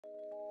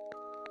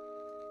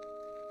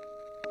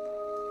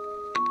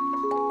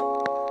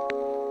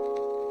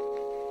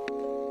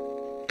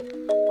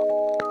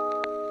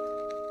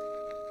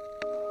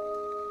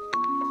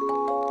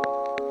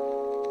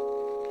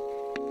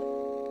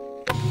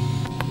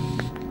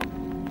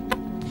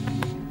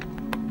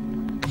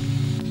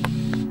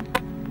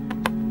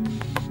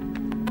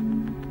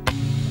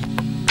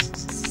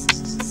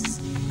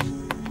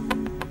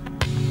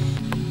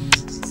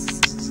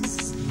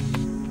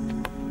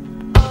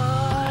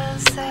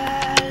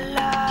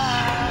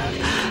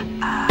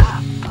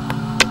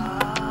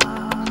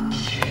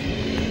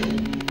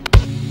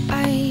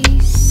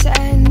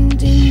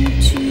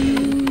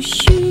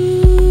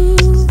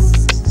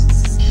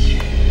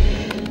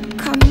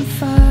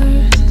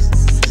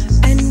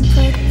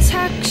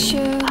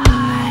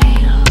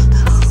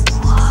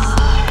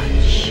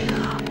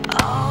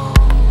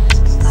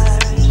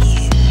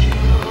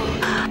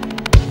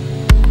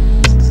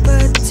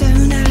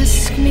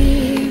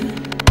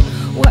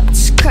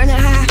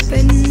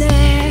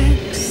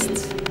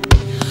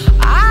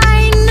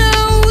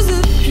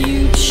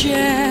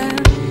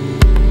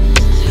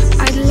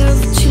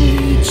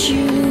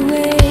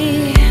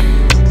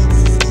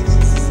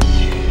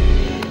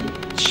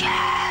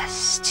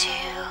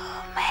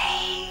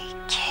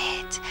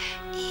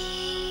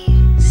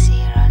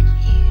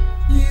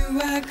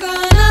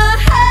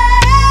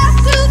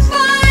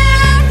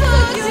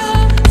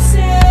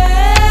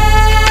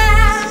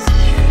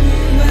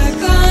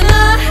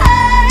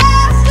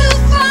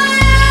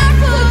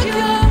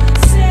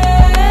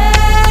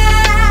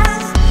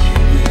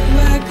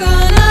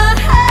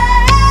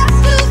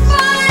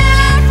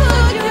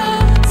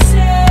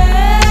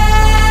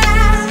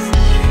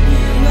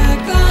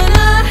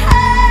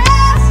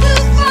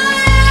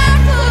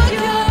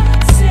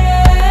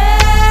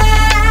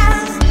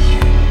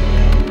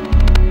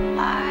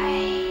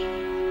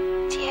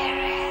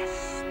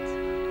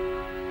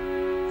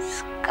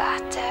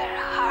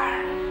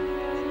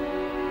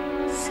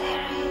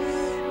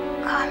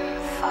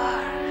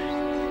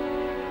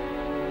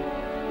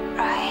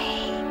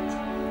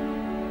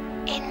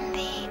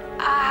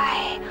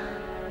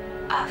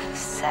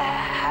a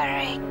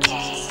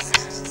hurricane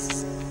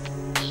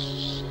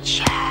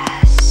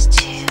just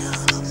to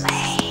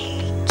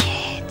make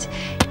it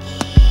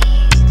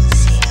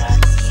easier on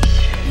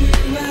you.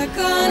 You are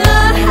gonna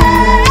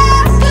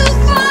have to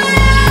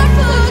fight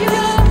for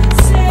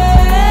yourself.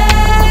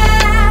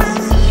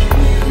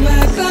 You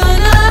are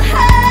gonna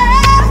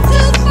have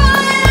to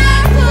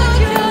fight for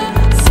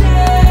yourself.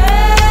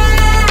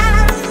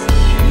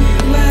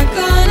 You are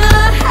gonna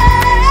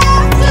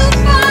have to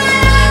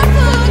fight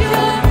for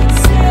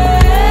yourself.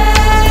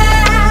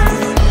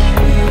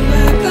 You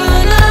are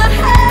gonna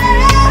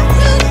have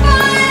to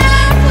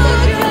fight for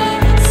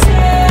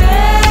yourself.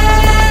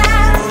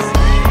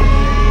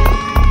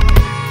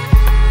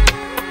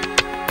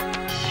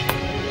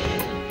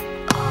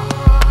 All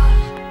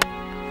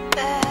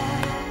the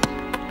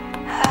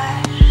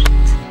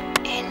hurt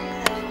in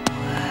the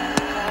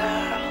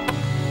world,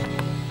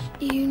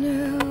 you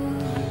know,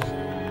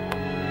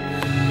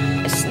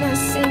 it's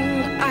nothing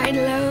I'd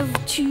love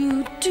to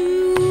do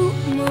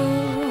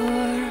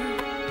more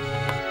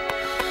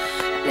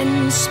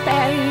than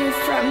spare you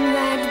from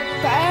that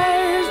bad